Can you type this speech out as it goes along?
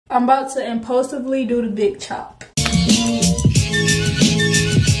I'm about to impulsively do the big chop.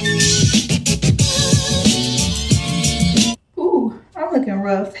 Ooh, I'm looking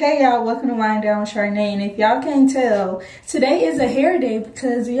rough. Hey y'all, welcome to Wind Down with Charnay. And if y'all can't tell, today is a hair day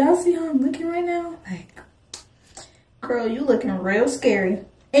because y'all see how I'm looking right now? Like, girl, you looking real scary.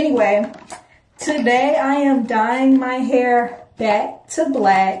 Anyway, today I am dyeing my hair back to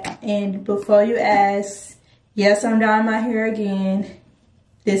black. And before you ask, yes, I'm dyeing my hair again.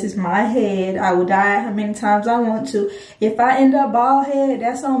 This is my head. I will dye it how many times I want to. If I end up bald head,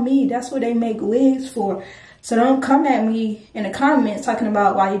 that's on me. That's what they make wigs for. So don't come at me in the comments talking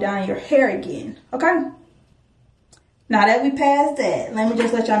about why you dyeing your hair again, okay? Now that we passed that, let me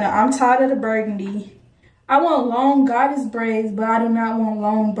just let y'all know I'm tired of the burgundy. I want long goddess braids, but I do not want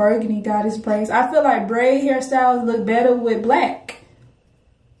long burgundy goddess braids. I feel like braid hairstyles look better with black.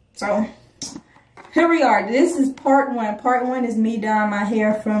 So here we are. This is part one. Part one is me dyeing my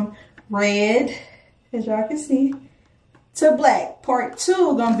hair from red, as y'all can see, to black. Part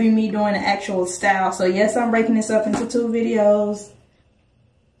two gonna be me doing the actual style. So yes, I'm breaking this up into 2 videos.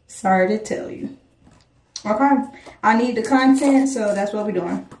 Sorry to tell you. Okay, I need the content, so that's what we're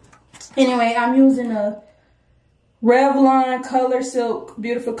doing. Anyway, I'm using a Revlon Color Silk,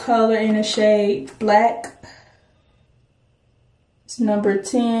 beautiful color in the shade black. It's number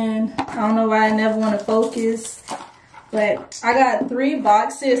 10. I don't know why I never want to focus, but I got 3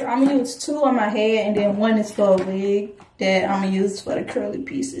 boxes. I'm gonna use 2 on my head, and then 1 is for a wig that I'm gonna use for the curly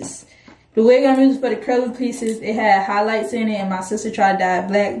pieces. The wig I'm using for the curly pieces, it had highlights in it, and my sister tried to dye it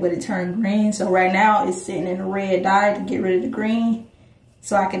black, but it turned green. So right now it's sitting in a red dye to get rid of the green,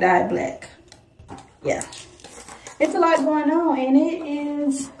 so I can dye it black. Yeah, it's a lot going on, and it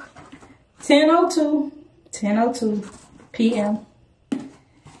is 10:02 p.m.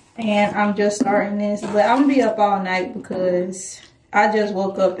 And I'm just starting this, but I'm gonna be up all night because I just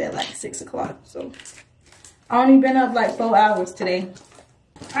woke up at like 6 o'clock. So I only been up like 4 hours today.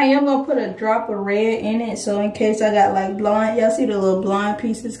 I am gonna put a drop of red in it, so in case I got like blonde, y'all see the little blonde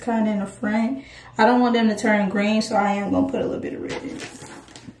pieces kind of in the front. I don't want them to turn green, so I am gonna put a little bit of red in it.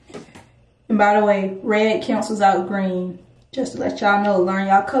 And by the way, red cancels out green. Just to let y'all know, learn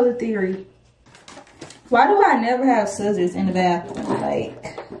y'all color theory. Why do I never have scissors in the bathroom?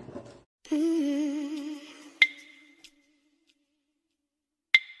 Like,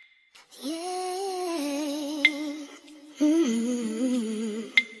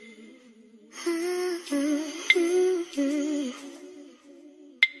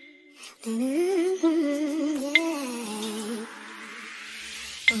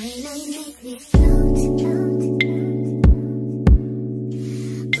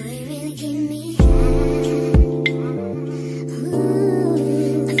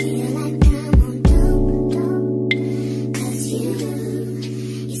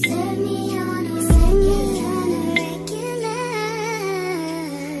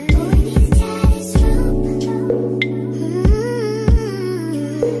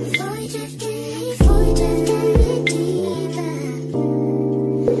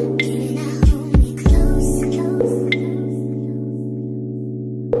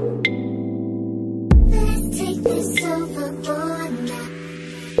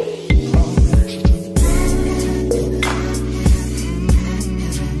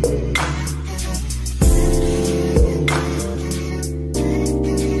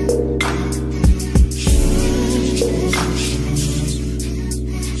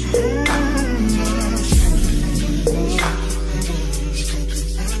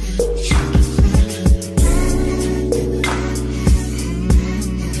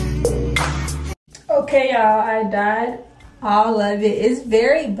 okay, y'all, I dyed all of it. It's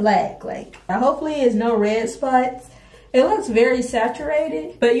very black. Like, hopefully it's no red spots. It looks very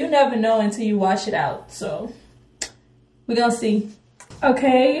saturated, but you never know until you wash it out. So we're gonna see.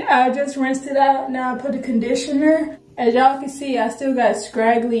 Okay, I just rinsed it out. Now I put the conditioner. As y'all can see, I still got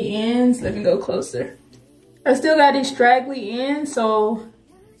scraggly ends. Let me go closer. I still got these straggly ends, so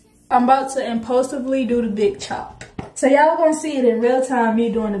I'm about to impulsively do the big chop. So y'all gonna see it in real time,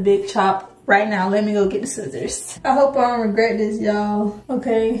 me doing the big chop. Right now, let me go get the scissors. I hope I don't regret this, y'all.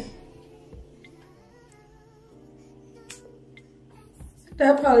 Okay.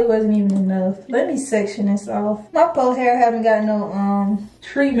 That probably wasn't even enough. Let me section this off. My pole hair haven't got no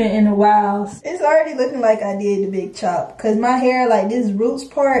treatment in a while. It's already looking like I did the big chop. Cause my hair, like this roots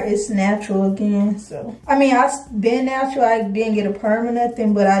part, is natural again. So, I mean, I've been natural. I didn't get a perm or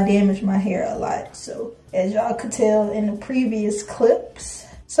nothing, but I damaged my hair a lot. So, as y'all could tell in the previous clips.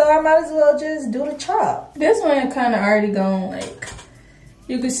 So I might as well just do the chop. This one kind of already gone, like,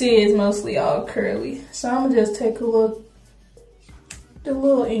 you can see it's mostly all curly. So I'm gonna just take a little the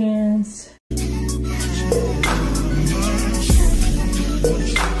little ends.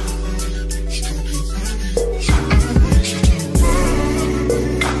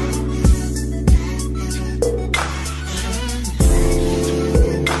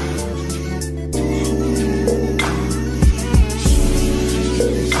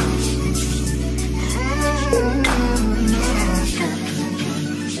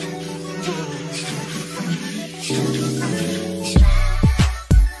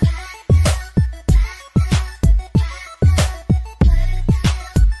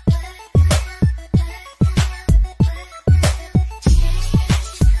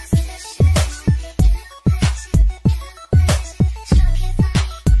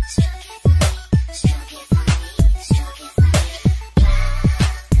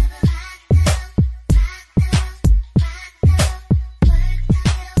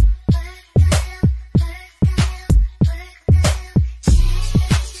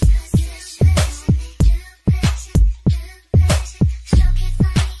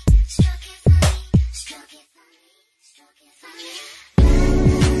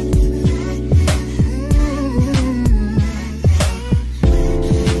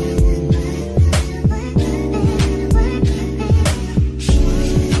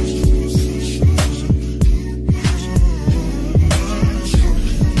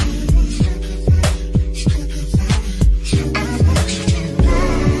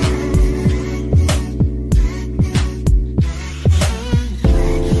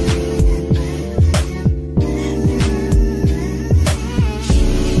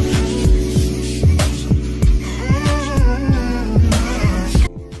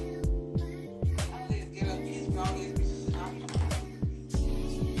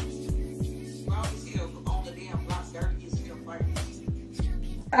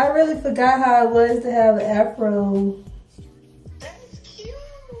 I really forgot how it was to have an afro. That is cute.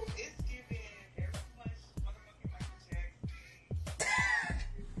 It's giving everyone motherfucking Michael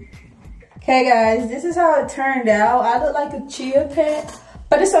Jackson. Okay guys, this is how it turned out. I look like a chia pet,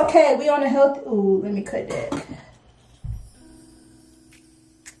 but it's okay. We on a healthy, ooh, let me cut that.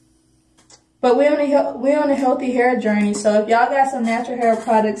 But we on a healthy hair journey. So if y'all got some natural hair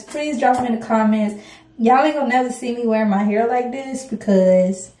products, please drop them in the comments. Y'all ain't gonna never see me wearing my hair like this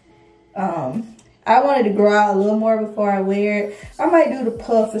because I wanted to grow out a little more before I wear it. I might do the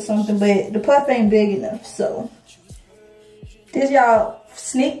puff or something, but the puff ain't big enough. So this y'all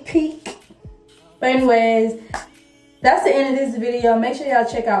sneak peek. But anyways, that's the end of this video. Make sure y'all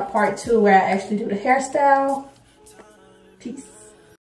check out part 2 where I actually do the hairstyle. Peace.